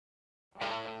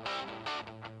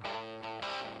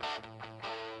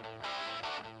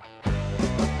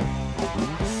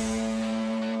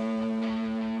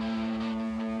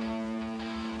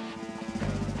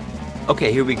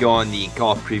Okay, here we go on the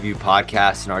Golf Preview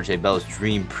Podcast and RJ Bell's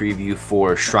Dream Preview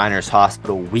for Shriners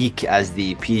Hospital Week as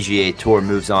the PGA Tour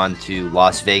moves on to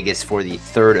Las Vegas for the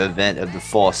third event of the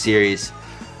fall series.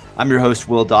 I'm your host,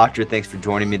 Will Doctor. Thanks for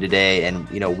joining me today. And,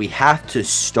 we have to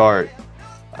start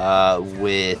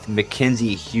with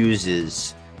Mackenzie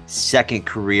Hughes's second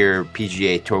career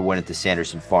PGA Tour win at the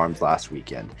Sanderson Farms last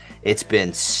weekend. It's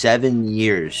been 7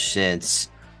 years since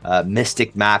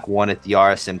Mystic Mac won at the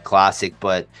RSM Classic,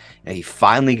 but he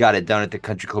finally got it done at the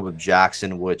Country Club of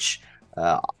Jackson, which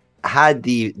had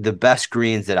the best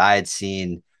greens that I had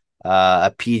seen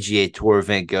a PGA Tour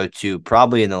event go to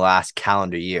probably in the last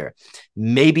calendar year,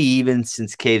 maybe even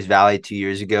since Caves Valley 2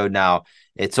 years ago. Now,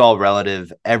 it's all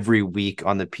relative. Every week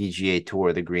on the PGA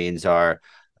Tour, the greens are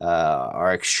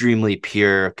extremely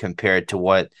pure compared to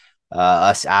what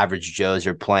us average Joes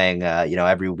are playing,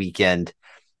 every weekend.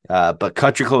 But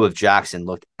Country Club of Jackson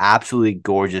looked absolutely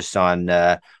gorgeous on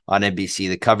NBC.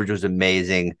 The coverage was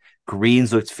amazing.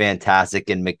 Greens looked fantastic,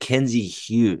 and Mackenzie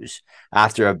Hughes,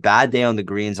 after a bad day on the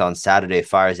greens on Saturday,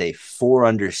 fires a 4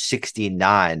 under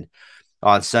 69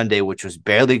 on Sunday, which was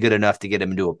barely good enough to get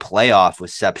him into a playoff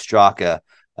with Sepp Straka.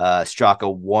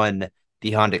 Straka won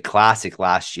the Honda Classic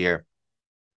last year,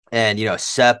 and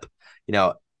Sepp,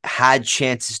 had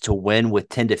chances to win with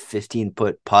 10 to 15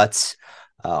 foot putts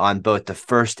on both the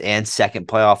first and second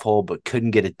playoff hole, but couldn't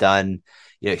get it done.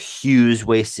 Hughes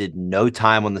wasted no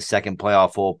time on the second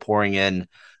playoff hole, pouring in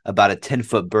about a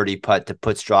 10-foot birdie putt to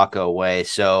put Straka away.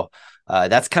 So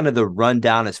that's kind of the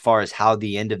rundown as far as how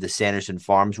the end of the Sanderson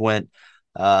Farms went.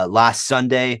 Last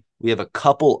Sunday, we have a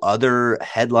couple other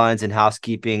headlines and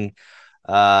housekeeping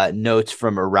notes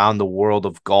from around the world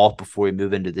of golf before we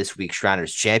move into this week's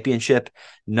Shriners Championship.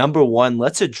 Number one,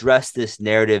 let's address this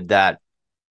narrative that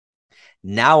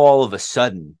now all of a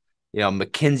sudden,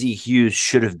 Mackenzie Hughes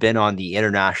should have been on the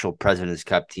International President's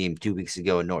Cup team 2 weeks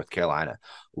ago in North Carolina.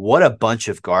 What a bunch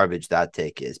of garbage that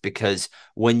take is, because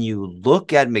when you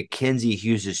look at Mackenzie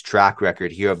Hughes's track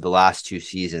record here of the last two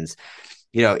seasons,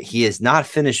 he has not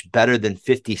finished better than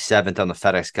 57th on the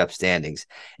FedEx Cup standings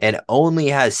and only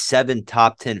has 7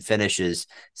 top 10 finishes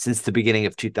since the beginning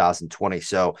of 2020.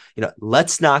 So,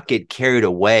 let's not get carried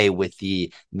away with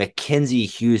the Mackenzie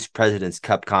Hughes President's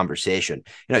Cup conversation.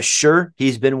 Sure,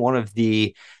 he's been one of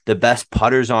the best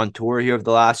putters on tour here over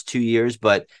the last 2 years,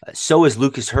 but so is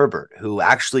Lucas Herbert, who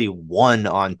actually won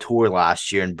on tour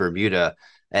last year in Bermuda.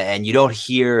 And you don't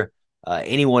hear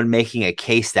anyone making a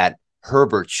case that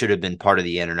Herbert should have been part of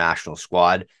the international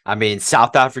squad. I mean,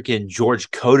 South African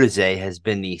George Coetzee has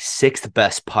been the 6th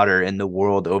best putter in the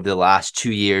world over the last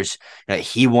 2 years.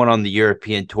 He won on the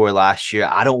European Tour last year.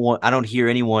 I don't hear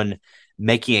anyone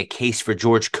making a case for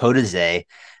George Coetzee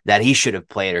that he should have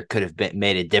played or could have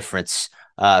made a difference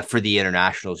for the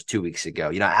internationals 2 weeks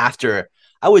ago.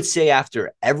 I would say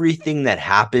after everything that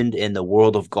happened in the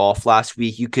world of golf last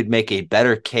week, you could make a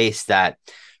better case that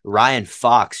Ryan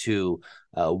Fox, who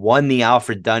won the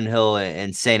Alfred Dunhill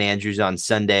in St. Andrews on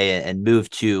Sunday and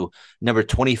moved to number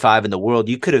 25 in the world,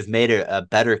 you could have made a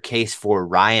better case for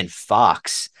Ryan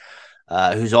Fox,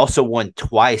 who's also won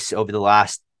twice over the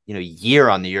last year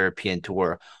on the European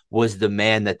Tour, was the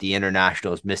man that the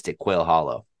internationals missed at Quail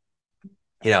Hollow.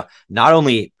 Not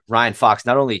only Ryan Fox,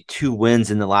 not only 2 wins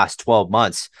in the last 12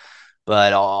 months,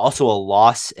 but also a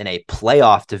loss in a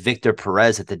playoff to Victor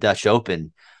Perez at the Dutch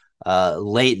Open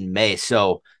late in May.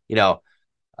 So,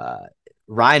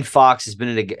 Ryan Fox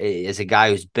is a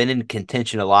guy who's been in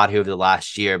contention a lot here over the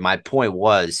last year. My point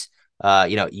was,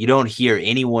 you don't hear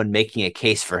anyone making a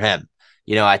case for him.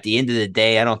 At the end of the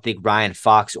day, I don't think Ryan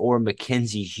Fox or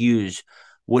Mackenzie Hughes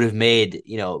would have made,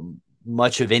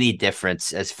 much of any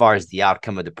difference as far as the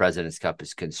outcome of the President's Cup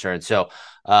is concerned. So,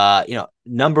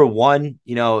 number one,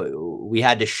 we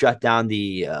had to shut down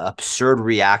the absurd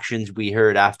reactions we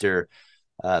heard after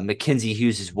Mackenzie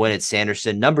Hughes' win at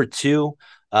Sanderson. Number two,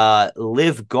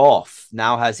 Live Golf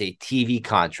now has a TV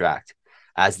contract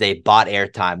as they bought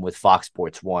airtime with Fox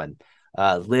Sports 1.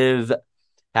 Live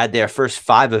had their first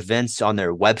 5 events on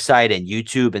their website and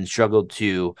YouTube and struggled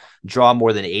to draw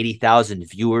more than 80,000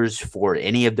 viewers for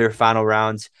any of their final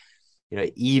rounds.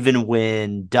 Even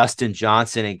when Dustin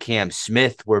Johnson and Cam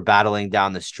Smith were battling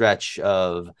down the stretch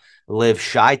of Live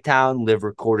Chi-Town, Live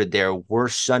recorded their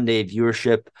worst Sunday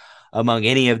viewership among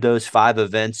any of those 5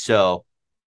 events. So,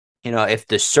 if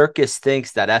the circus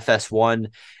thinks that FS1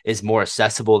 is more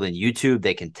accessible than YouTube,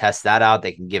 they can test that out.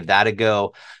 They can give that a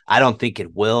go. I don't think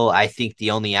it will. I think the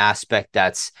only aspect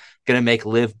that's going to make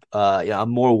Live a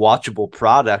more watchable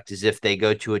product is if they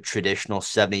go to a traditional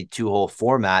 72-hole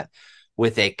format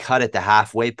with a cut at the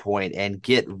halfway point and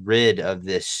get rid of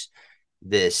this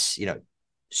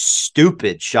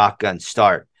stupid shotgun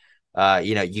start.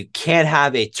 You can't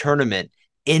have a tournament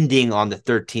ending on the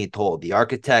 13th hole. The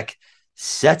architect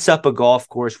sets up a golf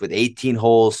course with 18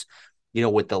 holes,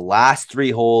 with the last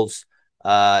 3 holes,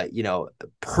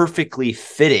 perfectly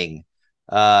fitting,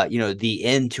 the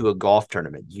end to a golf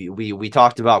tournament. We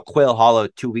talked about Quail Hollow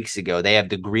 2 weeks ago. They have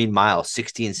the Green Mile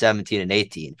 16, 17, and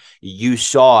 18. You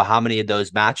saw how many of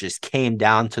those matches came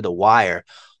down to the wire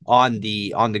on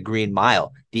the Green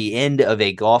Mile. The end of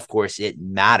a golf course, it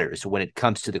matters when it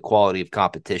comes to the quality of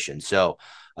competition. So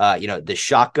the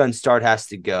shotgun start has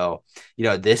to go.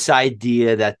 This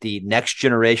idea that the next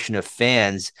generation of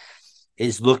fans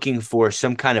is looking for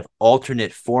some kind of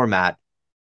alternate format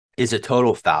is a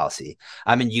total fallacy.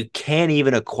 I mean, you can't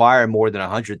even acquire more than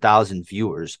 100,000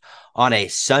 viewers on a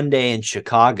Sunday in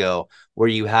Chicago where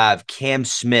you have Cam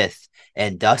Smith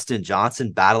and Dustin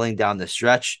Johnson battling down the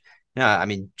stretch. I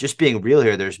mean, just being real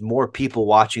here, there's more people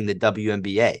watching the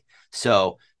WNBA.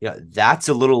 So, that's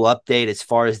a little update as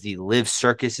far as the Live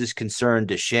Circus is concerned.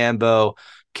 DeChambeau,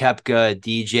 Koepka,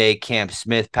 DJ, Cam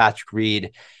Smith, Patrick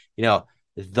Reed,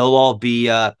 they'll all be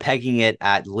pegging it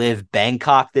at Live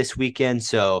Bangkok this weekend.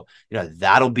 So,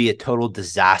 that'll be a total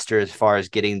disaster as far as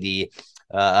getting the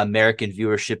American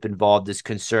viewership involved is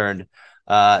concerned.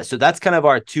 So that's kind of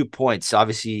our 2 points.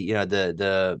 Obviously,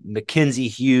 the Mackenzie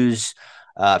Hughes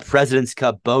President's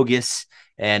Cup bogus,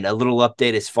 and a little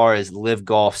update as far as Live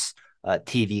Golf's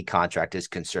TV contract is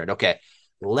concerned. Okay,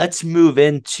 let's move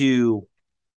into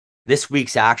this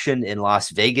week's action in Las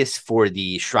Vegas for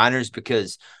the Shriners,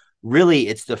 because really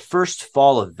it's the first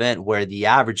fall event where the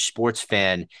average sports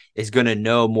fan is going to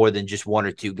know more than just one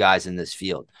or two guys in this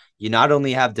field. You not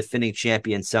only have defending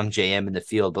champion Sungjae Im in the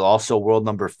field, but also world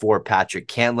number 4 Patrick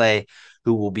Cantlay,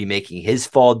 who will be making his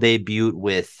fall debut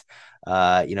with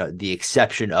the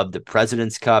exception of the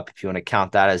President's Cup, if you want to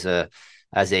count that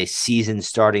as a season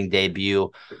starting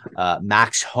debut.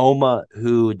 Max Homa,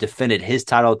 who defended his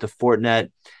title at the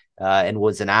Fortinet and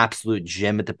was an absolute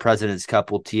gem at the President's Cup,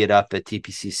 will tee it up at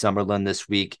TPC Summerlin this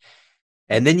week.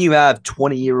 And then you have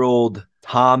 20-year-old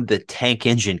Tom the Tank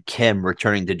Engine Kim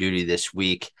returning to duty this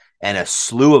week, and a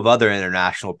slew of other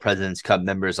international President's Cup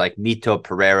members like Mito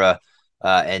Pereira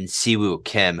and Siwoo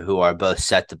Kim, who are both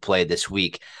set to play this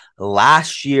week.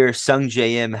 Last year,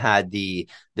 Sungjae Im had the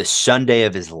Sunday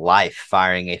of his life,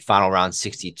 firing a final round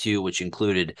 62, which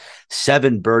included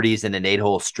 7 birdies and an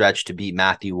 8-hole stretch to beat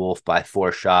Matthew Wolff by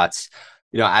 4 shots.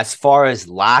 As far as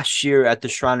last year at the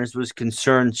Shriners was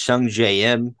concerned, Sungjae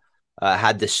Im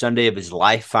had the Sunday of his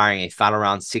life, firing a final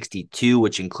round 62,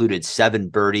 which included 7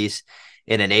 birdies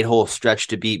in an 8-hole stretch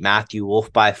to beat Matthew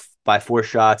Wolff by 4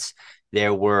 shots.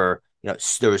 There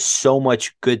was so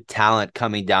much good talent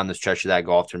coming down the stretch of that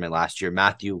golf tournament last year.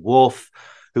 Matthew Wolff,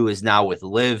 who is now with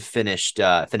Liv, finished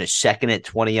second at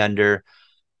 20 under.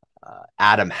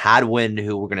 Adam Hadwin,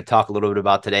 who we're going to talk a little bit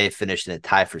about today, finished in a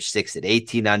tie for 6th at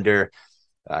 18 under.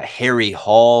 Harry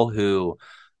Hall, who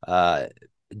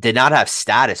did not have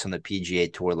status on the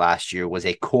PGA Tour last year, was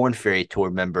a Korn Ferry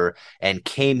Tour member and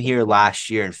came here last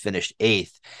year and finished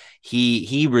 8th.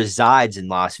 He resides in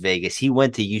Las Vegas. He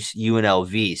went to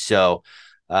UNLV. So,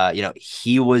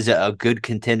 he was a good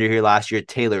contender here last year.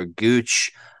 Taylor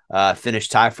Gooch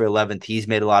finished tied for 11th. He's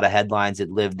made a lot of headlines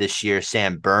at Live this year.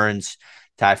 Sam Burns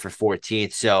tied for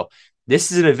 14th. So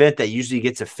this is an event that usually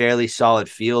gets a fairly solid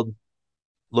field.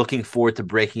 Looking forward to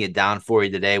breaking it down for you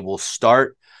today. We'll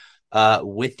start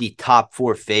with the top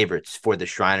 4 favorites for the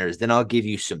Shriners. Then I'll give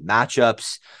you some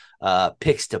matchups,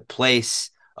 picks to place,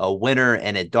 a winner,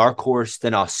 and a dark horse.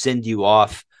 Then I'll send you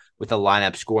off with a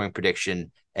lineup, scoring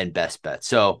prediction, and best bet.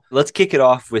 So let's kick it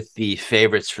off with the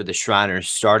favorites for the Shriners,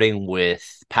 starting with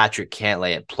Patrick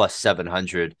Cantlay at plus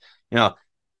 700.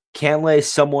 Cantlay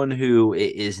is someone who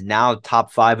is now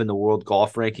top 5 in the world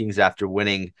golf rankings after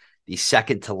winning the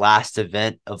second to last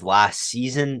event of last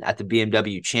season at the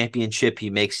BMW Championship. He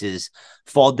makes his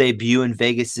fall debut in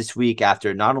Vegas this week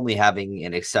after not only having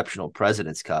an exceptional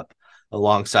President's Cup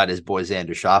alongside his boy Xander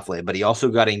Schauffele, but he also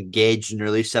got engaged in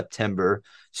early September.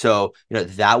 So,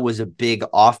 that was a big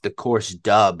off-the-course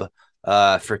dub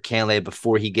for Cantlay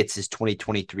before he gets his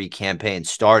 2023 campaign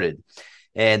started.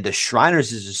 And the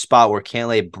Shriners is a spot where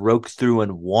Cantlay broke through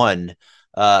and won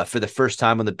for the first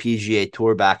time on the PGA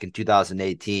Tour back in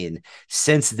 2018.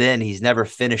 Since then, he's never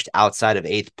finished outside of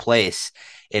 8th place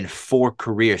in 4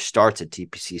 career starts at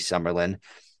TPC Summerlin.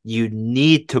 You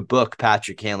need to book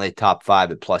Patrick Cantlay top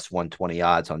 5 at plus 120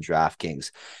 odds on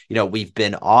DraftKings. We've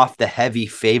been off the heavy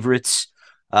favorites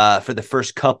for the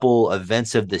first couple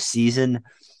events of the season.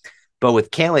 But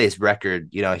with Cantley's record,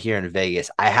 here in Vegas,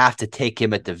 I have to take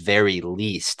him at the very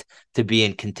least to be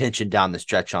in contention down the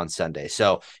stretch on Sunday.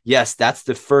 So, yes, that's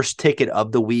the first ticket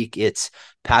of the week. It's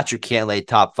Patrick Cantlay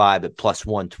top 5 at plus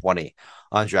 120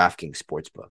 on DraftKings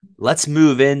Sportsbook. Let's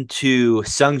move into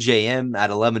Sungjae Im at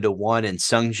 11-1. And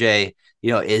Sungjae,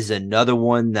 is another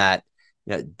one that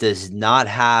does not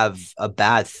have a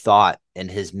bad thought in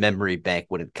his memory bank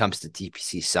when it comes to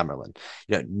TPC Summerlin.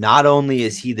 Not only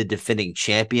is he the defending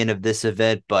champion of this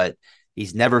event, but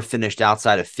he's never finished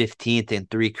outside of 15th in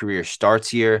 3 career starts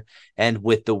here. And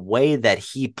with the way that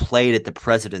he played at the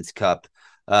President's Cup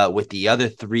with the other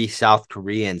 3 South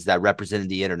Koreans that represented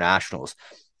the internationals,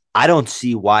 I don't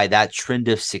see why that trend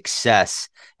of success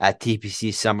at TPC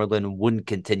Summerlin wouldn't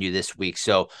continue this week.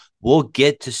 So we'll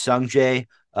get to Sungjae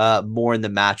more in the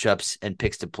matchups and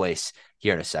picks to place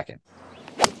here in a second.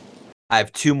 I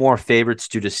have 2 more favorites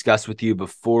to discuss with you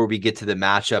before we get to the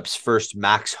matchups. First,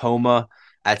 Max Homa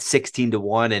at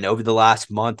 16-1. And over the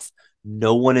last month,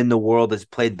 no one in the world has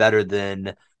played better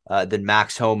than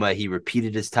Max Homa. He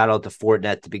repeated his title at the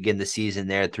Fortinet to begin the season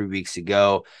there 3 weeks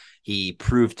ago. He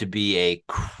proved to be a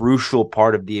crucial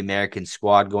part of the American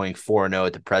squad, going 4-0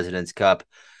 at the President's Cup.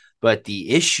 But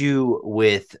the issue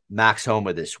with Max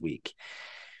Homa this week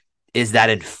is that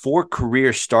in 4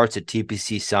 career starts at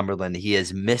TPC Summerlin, he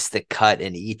has missed the cut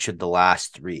in each of the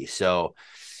last 3. So,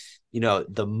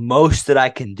 the most that I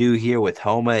can do here with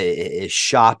Homa is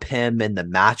shop him in the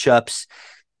matchups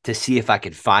to see if I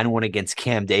can find one against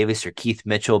Cam Davis or Keith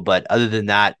Mitchell. But other than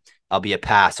that, I'll be a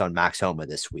pass on Max Homa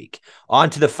this week. On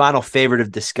to the final favorite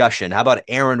of discussion. How about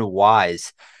Aaron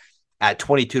Wise at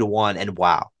 22-1? And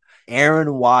wow,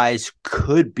 Aaron Wise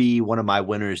could be one of my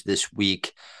winners this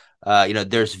week.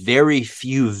 There's very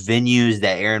few venues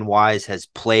that Aaron Wise has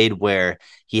played where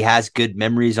he has good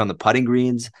memories on the putting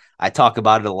greens. I talk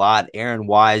about it a lot. Aaron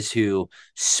Wise, who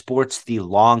sports the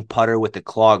long putter with the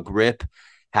claw grip,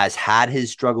 has had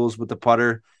his struggles with the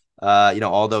putter.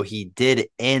 Although he did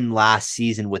end last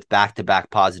season with back-to-back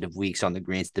positive weeks on the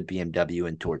greens at the BMW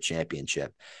and Tour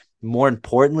Championship. More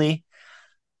importantly,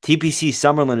 TPC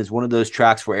Summerlin is one of those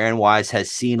tracks where Aaron Wise has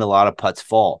seen a lot of putts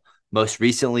fall. Most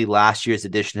recently, last year's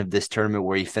edition of this tournament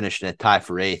where he finished in a tie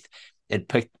for 8th and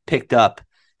picked up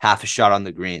half a shot on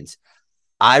the greens.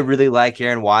 I really like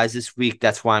Aaron Wise this week.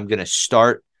 That's why I'm going to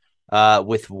start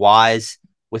with Wise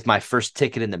with my first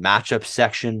ticket in the matchup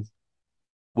section,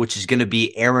 which is going to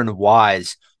be Aaron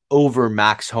Wise over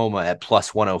Max Homa at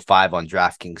plus 105 on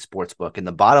DraftKings Sportsbook. And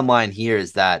the bottom line here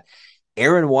is that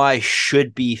Aaron Wise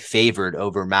should be favored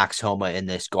over Max Homa in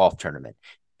this golf tournament.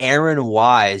 Aaron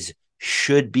Wise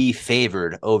should be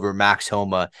favored over Max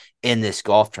Homa in this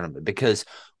golf tournament, because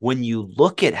when you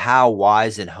look at how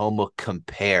Wise and Homa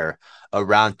compare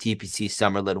around TPC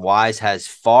Summerlin, Wise has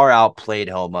far outplayed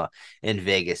Homa in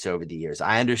Vegas over the years.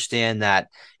 I understand that,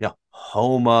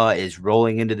 Homa is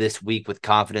rolling into this week with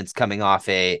confidence coming off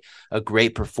a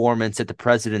great performance at the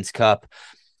President's Cup,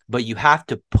 but you have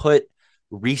to put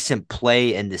recent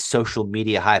play and the social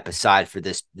media hype aside for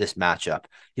this matchup.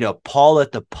 Paul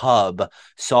at the pub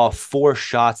saw 4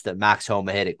 shots that Max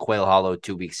Homa hit at Quail Hollow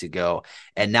 2 weeks ago,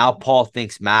 and now Paul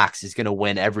thinks Max is going to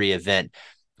win every event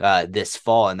this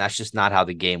fall, and that's just not how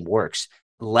the game works.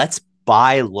 Let's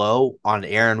buy low on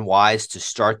Aaron Wise to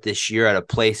start this year at a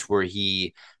place where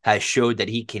he has showed that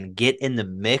he can get in the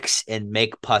mix and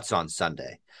make putts on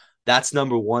Sunday. That's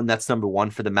number one. That's number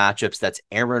one for the matchups. That's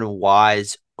Aaron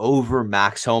Wise over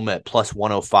Max Homa at plus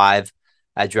 105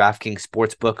 at DraftKings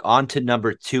Sportsbook. On to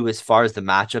number 2 as far as the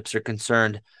matchups are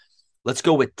concerned. Let's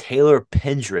go with Taylor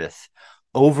Pendrith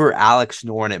over Alex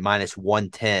Noren at minus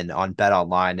 110 on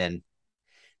BetOnline. And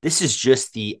this is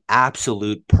just the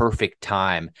absolute perfect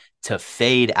time to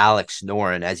fade Alex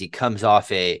Noren as he comes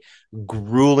off a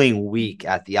grueling week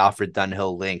at the Alfred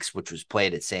Dunhill Links, which was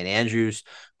played at St. Andrews,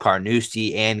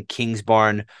 Carnoustie, and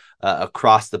Kingsbarn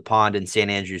across the pond in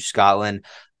St. Andrews, Scotland.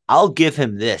 I'll give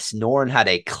him this. Noren had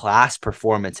a class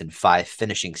performance in 5,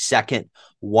 finishing second,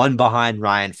 1 behind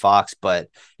Ryan Fox. But,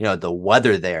 the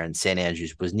weather there in St.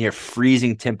 Andrews was near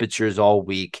freezing temperatures all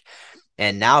week.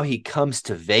 And now he comes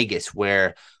to Vegas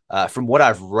where, from what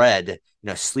I've read,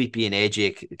 Sleepy and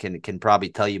AJ can probably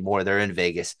tell you more. They're in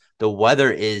Vegas. The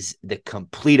weather is the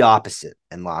complete opposite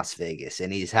in Las Vegas.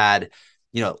 And he's had,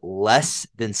 less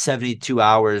than 72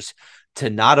 hours to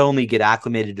not only get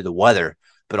acclimated to the weather,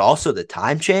 but also the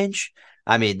time change.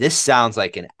 I mean, this sounds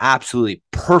like an absolutely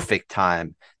perfect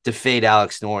time to fade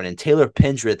Alex Noren. And Taylor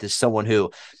Pendrith is someone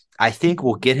who I think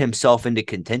will get himself into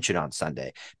contention on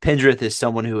Sunday. Pendrith is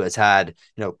someone who has had,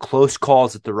 close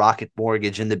calls at the Rocket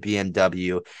Mortgage and the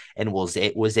BMW, and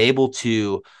was able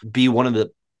to be one of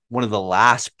the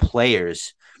last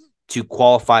players to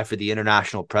qualify for the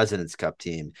International President's Cup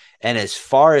team. And as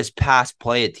far as past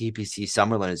play at TPC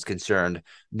Summerlin is concerned,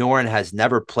 Noren has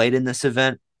never played in this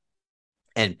event,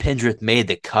 and Pendrith made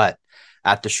the cut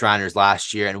at the Shriners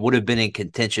last year and would have been in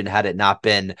contention had it not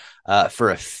been for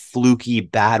a fluky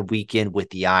bad weekend with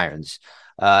the Irons.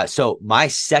 So my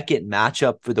second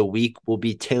matchup for the week will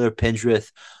be Taylor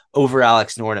Pendrith over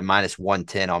Alex Noren at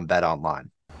 -110 on Bet Online.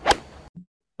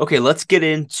 Okay, let's get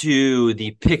into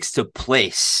the picks to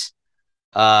place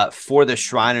for the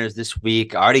Shriners this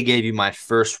week. I already gave you my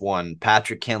first one,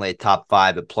 Patrick Cantlay top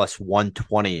 5 at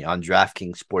 +120 on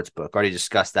DraftKings Sportsbook. Already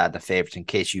discussed that in the favorites. In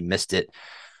case you missed it,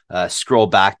 scroll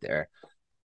back there.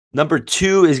 Number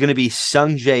 2 is going to be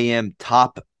Sungjae Im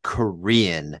top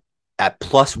Korean at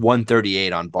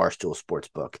 +138 on Barstool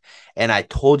Sportsbook. And I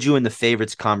told you in the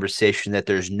favorites conversation that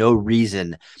there's no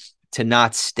reason to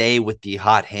not stay with the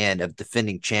hot hand of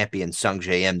defending champion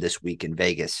Sungjae Im this week in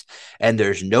Vegas. And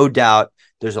there's no doubt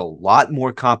there's a lot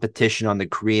more competition on the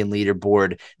Korean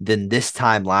leaderboard than this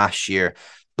time last year.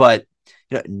 But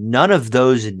none of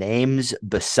those names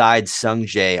besides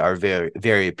Sungjae are very,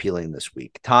 very appealing this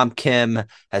week. Tom Kim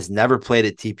has never played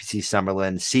at TPC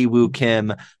Summerlin. Siwoo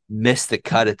Kim missed the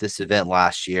cut at this event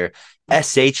last year.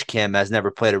 S.H. Kim has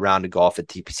never played a round of golf at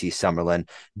TPC Summerlin.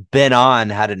 Ben On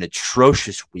had an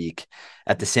atrocious week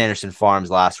at the Sanderson Farms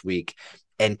last week.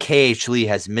 And K.H. Lee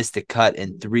has missed the cut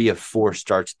in 3 of 4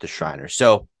 starts at the Shriners.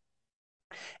 So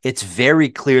it's very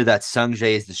clear that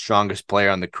Sungjae is the strongest player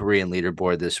on the Korean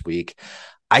leaderboard this week.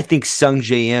 I think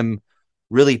Sungjae Im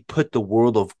really put the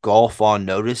world of golf on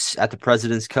notice at the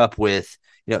President's Cup with,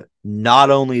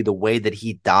 not only the way that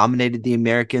he dominated the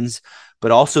Americans,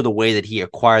 but also the way that he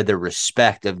acquired the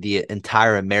respect of the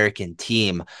entire American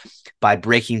team by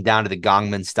breaking down to the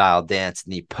Gangmin style dance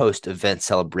in the post-event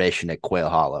celebration at Quail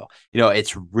Hollow.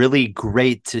 It's really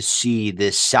great to see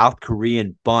this South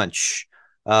Korean bunch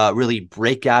really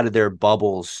break out of their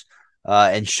bubbles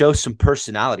and show some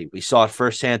personality. We saw it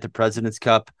firsthand at the President's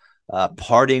Cup,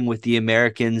 partying with the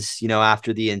Americans,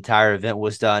 after the entire event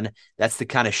was done. That's the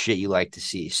kind of shit you like to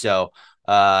see. So,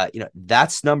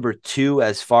 that's number 2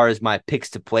 as far as my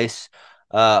picks to place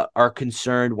are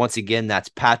concerned. Once again, that's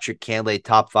Patrick Cantlay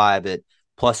top 5 at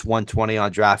 +120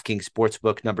 on DraftKings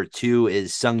Sportsbook. Number 2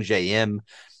 is Sungjae Im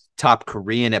top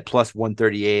Korean at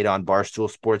 +138 on Barstool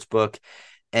Sportsbook.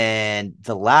 And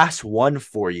the last one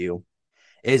for you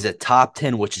is a top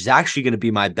 10, which is actually going to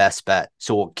be my best bet.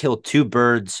 So we'll kill 2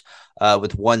 birds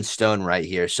with 1 stone right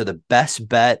here. So the best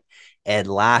bet and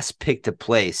last pick to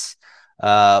place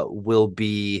will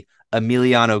be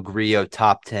Emiliano Grillo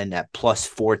top 10 at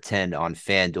 +410 on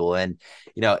FanDuel. And,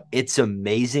 it's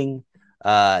amazing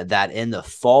that in the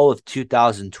fall of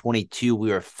 2022,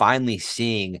 we are finally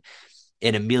seeing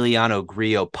an Emiliano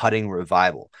Grillo putting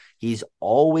revival. He's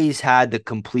always had the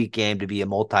complete game to be a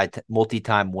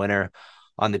multi-time winner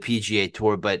on the PGA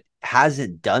Tour, but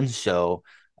hasn't done so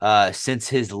since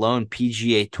his lone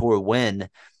PGA Tour win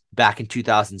back in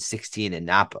 2016 in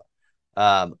Napa.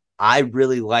 I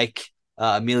really like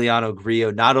Emiliano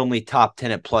Grillo, not only top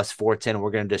 10 at +410.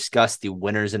 We're going to discuss the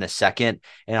winners in a second,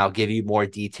 and I'll give you more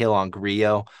detail on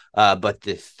Grillo. But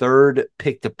the third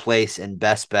pick to place and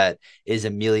best bet is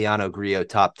Emiliano Grillo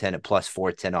top 10 at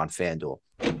 +410 on FanDuel.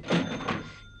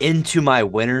 Into my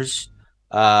winners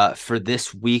for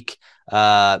this week.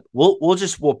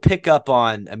 We'll pick up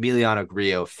on Emiliano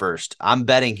Grillo first. I'm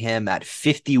betting him at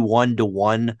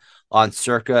 51-1 on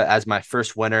Circa as my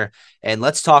first winner. And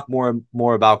let's talk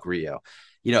more about Grillo.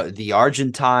 The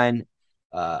Argentine,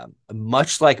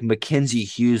 much like Mackenzie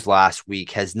Hughes last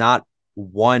week, has not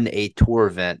won a tour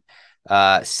event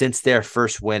since their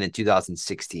first win in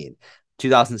 2016.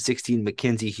 2016,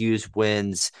 Mackenzie Hughes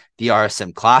wins the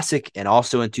RSM Classic, and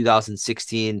also in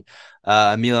 2016,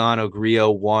 Emiliano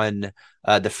Grillo won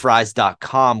the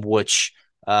Fries.com, which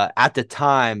at the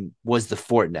time was the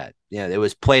Fortinet. It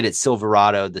was played at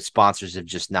Silverado. The sponsors have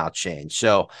just now changed.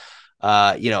 So,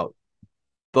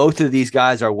 both of these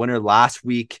guys, our winner last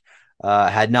week,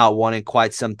 had not won in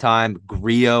quite some time.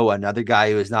 Grillo, another guy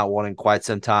who has not won in quite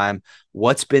some time.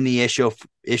 What's been the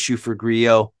issue for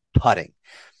Grillo? Putting.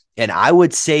 And I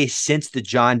would say since the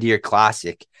John Deere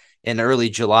Classic in early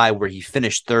July, where he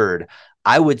finished 3rd,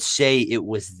 I would say it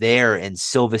was there in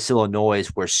Silvis, Illinois,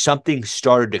 where something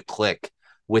started to click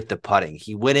with the putting.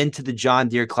 He went into the John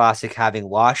Deere Classic having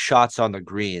lost shots on the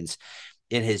greens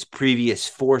in his previous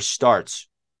 4 starts.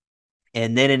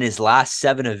 And then in his last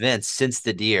 7 events since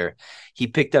the Deere, he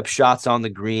picked up shots on the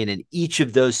green in each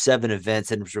of those 7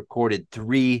 events and was recorded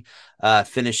 3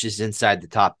 finishes inside the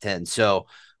top 10. So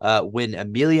when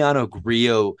Emiliano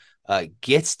Grillo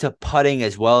gets to putting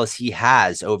as well as he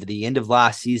has over the end of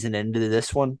last season and into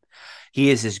this one, he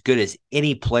is as good as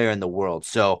any player in the world.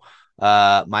 So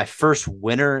my first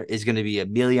winner is going to be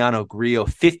Emiliano Grillo,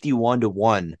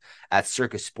 51-1 at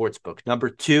Circus Sportsbook. Number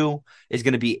 2 is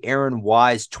going to be Aaron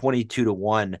Wise,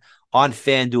 22-1 on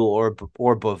FanDuel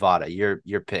or Bovada.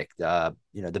 Your pick.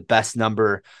 The best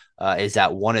number is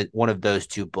at one of those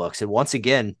two books. And once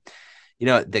again,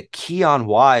 the key on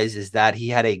Wise is that he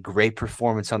had a great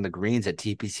performance on the greens at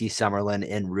TPC Summerlin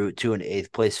en route to an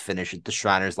 8th place finish at the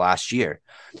Shriners last year.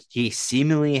 He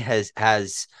seemingly has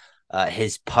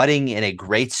his putting in a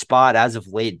great spot as of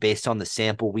late based on the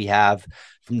sample we have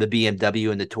from the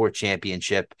BMW and the Tour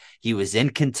Championship. He was in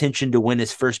contention to win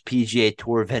his first PGA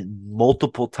Tour event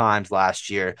multiple times last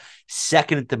year.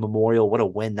 2nd at the Memorial. What a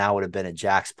win that would have been at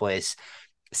Jack's Place.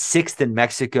 6th in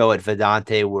Mexico at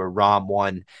Vedante where Rahm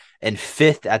won, and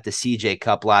 5th at the CJ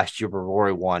Cup last year where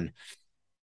Rory won.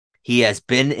 He has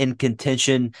been in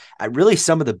contention at really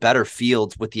some of the better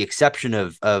fields, with the exception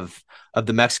of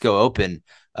the Mexico Open,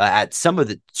 at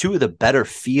two of the better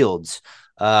fields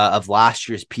of last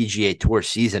year's PGA Tour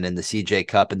season in the CJ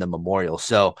Cup and the Memorial.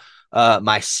 So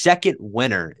my second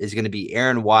winner is going to be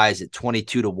Aaron Wise at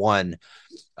 22-1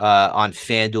 on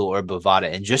FanDuel or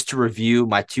Bovada. And just to review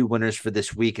my 2 winners for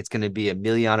this week, it's going to be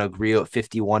Emiliano Grillo at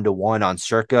 51-1 on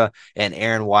Circa and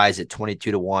Aaron Wise at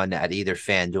 22-1 at either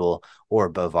FanDuel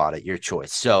or Bovada, your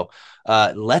choice. So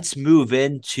let's move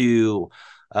into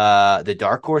the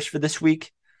dark horse for this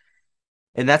week.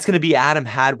 And that's going to be Adam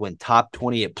Hadwin, top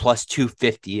 20 at plus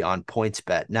 250 on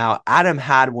PointsBet. Now, Adam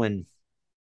Hadwin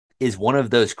is one of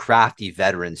those crafty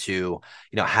veterans who,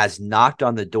 has knocked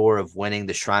on the door of winning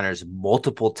the Shriners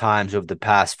multiple times over the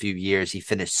past few years. He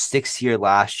finished 6th here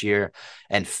last year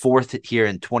and 4th here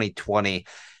in 2020.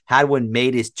 Hadwin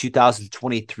made his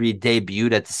 2023 debut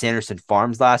at the Sanderson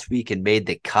Farms last week and made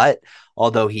the cut,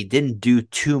 although he didn't do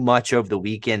too much over the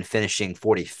weekend, finishing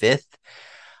 45th.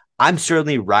 I'm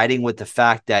certainly riding with the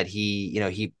fact that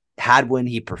he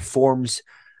performs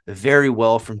very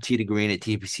well from tee to green at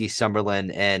TPC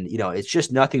Summerlin, and it's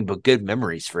just nothing but good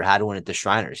memories for Hadwin at the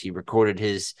Shriners. He recorded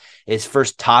his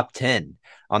first top 10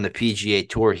 on the PGA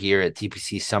Tour here at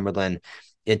TPC Summerlin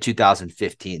in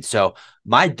 2015. So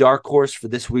my dark horse for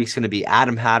this week is going to be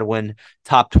Adam Hadwin,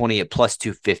 top 20 at plus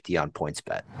 250 on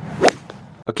PointsBet.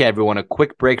 Okay, everyone, a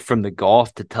quick break from the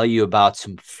golf to tell you about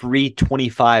some free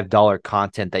 $25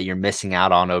 content that you're missing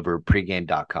out on over at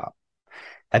pregame.com.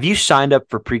 Have you signed up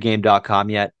for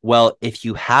pregame.com yet? Well, if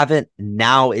you haven't,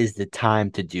 now is the time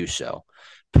to do so.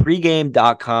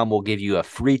 Pregame.com will give you a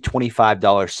free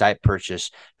 $25 site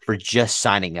purchase for just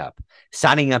signing up.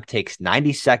 Signing up takes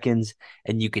 90 seconds,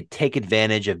 and you can take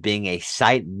advantage of being a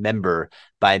site member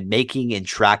by making and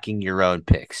tracking your own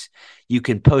picks. You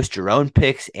can post your own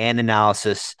picks and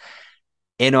analysis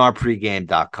in our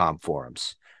pregame.com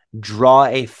forums. Draw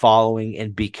a following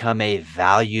and become a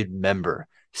valued member.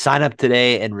 Sign up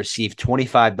today and receive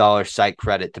 $25 site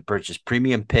credit to purchase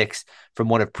premium picks from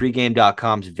one of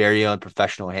pregame.com's very own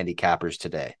professional handicappers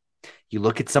today. You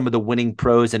look at some of the winning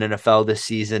pros in NFL this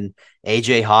season.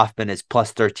 AJ Hoffman is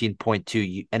plus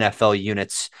 13.2 NFL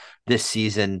units this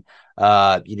season.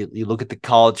 You look at the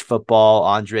college football,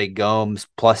 Andre Gomes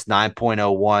plus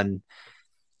 9.01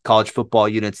 college football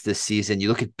units this season. You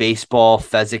look at baseball,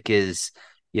 Fezzik is,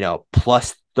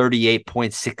 plus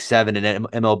 38.67 in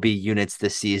MLB units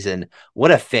this season.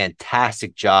 What a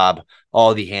fantastic job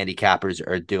all the handicappers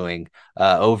are doing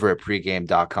over at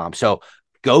pregame.com. So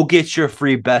go get your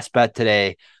free best bet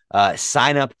today.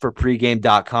 Sign up for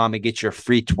pregame.com and get your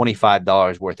free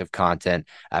 $25 worth of content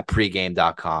at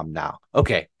pregame.com now.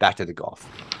 Okay, back to the golf.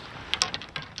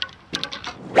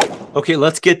 Okay,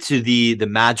 let's get to the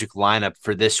magic lineup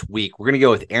for this week. We're going to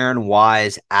go with Aaron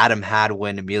Wise, Adam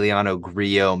Hadwin, Emiliano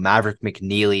Grillo, Maverick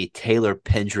McNeely, Taylor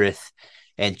Pendrith,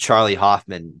 and Charlie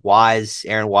Hoffman.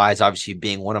 Aaron Wise obviously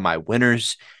being one of my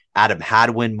winners. Adam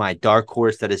Hadwin, my dark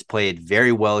horse that has played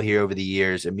very well here over the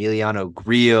years. Emiliano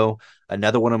Grillo,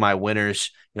 another one of my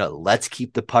winners. Let's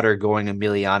keep the putter going,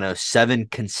 Emiliano. 7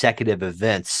 consecutive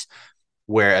events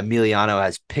where Emiliano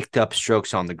has picked up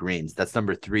strokes on the greens. That's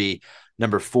number 3.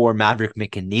 Number 4, Maverick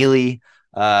McNeely,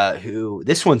 who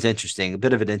this one's interesting, a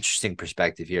bit of an interesting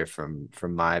perspective here from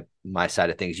my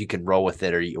side of things. You can roll with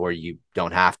it or you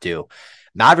don't have to.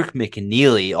 Maverick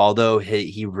McNeely, although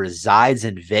he resides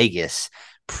in Vegas,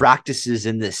 practices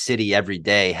in the city every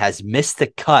day, has missed the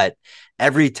cut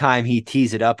every time he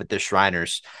tees it up at the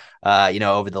Shriners,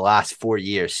 over the last 4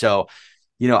 years. So,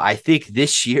 I think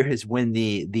this year is when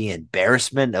the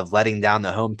embarrassment of letting down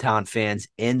the hometown fans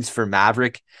ends for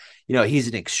Maverick. He's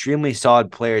an extremely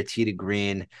solid player, tee to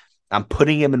green. I'm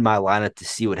putting him in my lineup to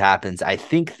see what happens. I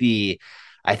think the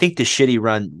shitty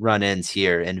run ends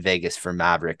here in Vegas for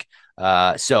Maverick.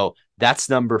 So that's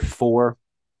number 4.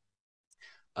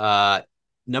 Uh,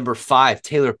 Number 5,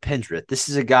 Taylor Pendrith. This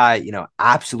is a guy,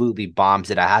 absolutely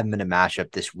bombs it. I had him in a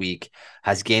matchup this week,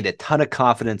 has gained a ton of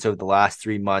confidence over the last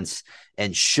 3 months,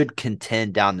 and should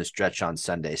contend down the stretch on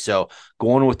Sunday. So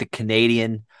going with the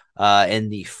Canadian in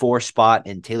the 4 spot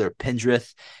and Taylor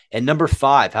Pendrith. And number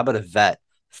 5, how about a vet?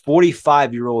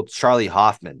 45-year-old Charlie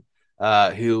Hoffman,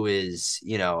 who is,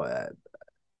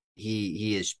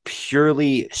 he is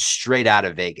purely straight out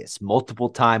of Vegas, multiple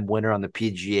time winner on the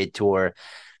PGA Tour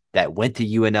that went to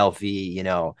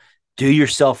UNLV. Do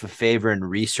yourself a favor and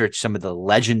research some of the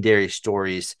legendary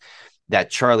stories that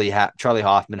Charlie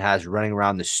Hoffman has running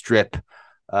around the strip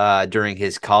during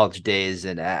his college days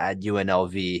and at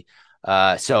UNLV.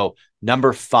 So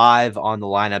number 5 on the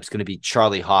lineup is going to be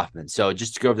Charlie Hoffman. So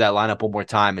just to go over that lineup one more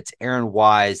time, it's Aaron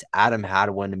Wise, Adam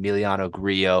Hadwin, Emiliano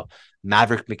Grillo,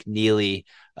 Maverick McNeely,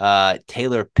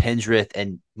 Taylor Pendrith,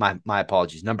 and my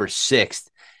apologies, number 6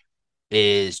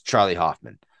 is Charlie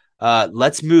Hoffman.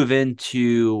 Let's move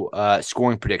into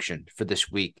scoring prediction for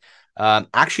this week.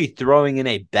 Actually throwing in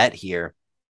a bet here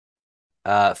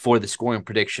for the scoring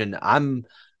prediction. I'm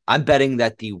betting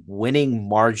that the winning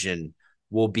margin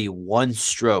will be 1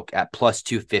 stroke at plus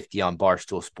 250 on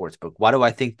Barstool Sportsbook. Why do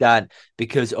I think that?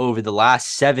 Because over the last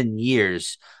 7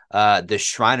 years, the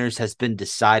Shriners has been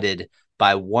decided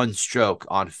by 1 stroke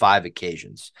on 5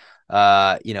 occasions.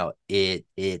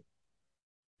 It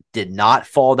did not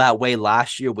fall that way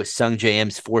last year with Sung J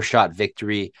M's 4-shot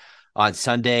victory on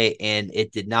Sunday, and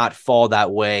it did not fall that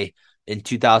way in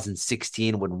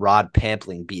 2016 when Rod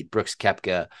Pampling beat Brooks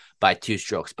Koepka by 2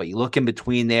 strokes. But you look in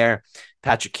between there,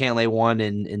 Patrick Cantlay won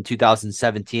in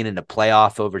 2017 in a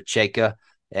playoff over Cheka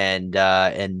and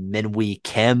Minwoo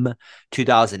Kim.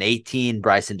 2018,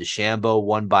 Bryson DeChambeau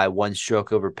won by 1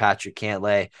 stroke over Patrick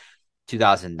Cantlay.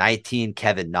 2019,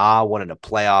 Kevin Na won in a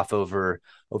playoff over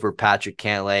Patrick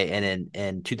Cantlay. And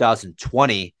in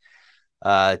 2020,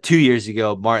 2 years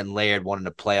ago, Martin Laird won in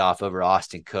a playoff over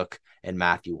Austin Cook and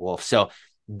Matthew Wolff. So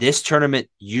this tournament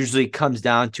usually comes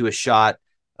down to a shot.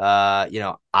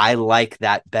 I like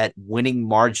that bet. Winning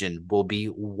margin will be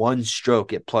 1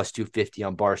 stroke at plus 250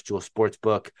 on Barstool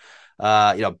Sportsbook.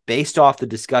 Based off the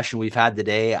discussion we've had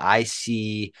today, I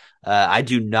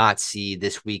do not see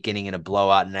this week ending in a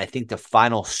blowout. And I think the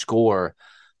final score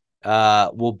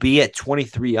will be at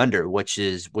 23 under, which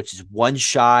is 1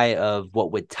 shy of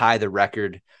what would tie the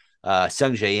record.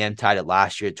 Sung J M tied it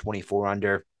last year at 24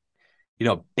 under.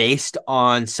 Based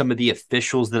on some of the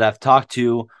officials that I've talked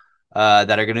to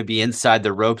that are going to be inside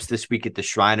the ropes this week at the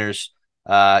Shriners,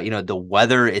 the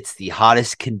weather, it's the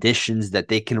hottest conditions that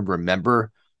they can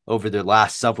remember over their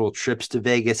last several trips to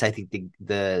Vegas. I think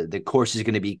the course is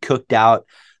going to be cooked out.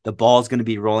 The ball is going to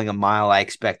be rolling a mile. I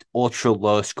expect ultra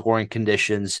low scoring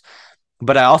conditions,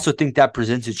 but I also think that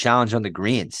presents a challenge on the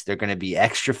greens. They're going to be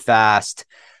extra fast.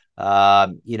 I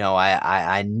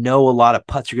know a lot of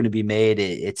putts are going to be made.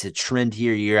 It's a trend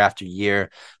here year after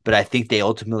year, but I think they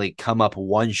ultimately come up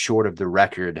 1 short of the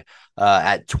record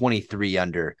at 23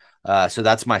 under. So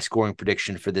that's my scoring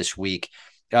prediction for this week.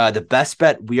 The best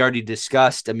bet we already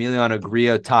discussed, Emiliano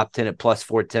Grillo, top 10 at plus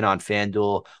 410 on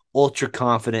FanDuel. Ultra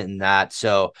confident in that.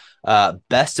 So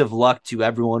best of luck to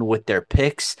everyone with their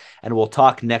picks, and we'll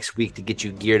talk next week to get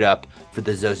you geared up for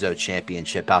the Zozo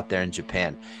Championship out there in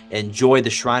Japan. Enjoy the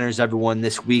Shriners, everyone,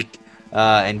 this week,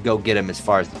 and go get them as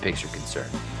far as the picks are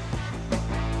concerned.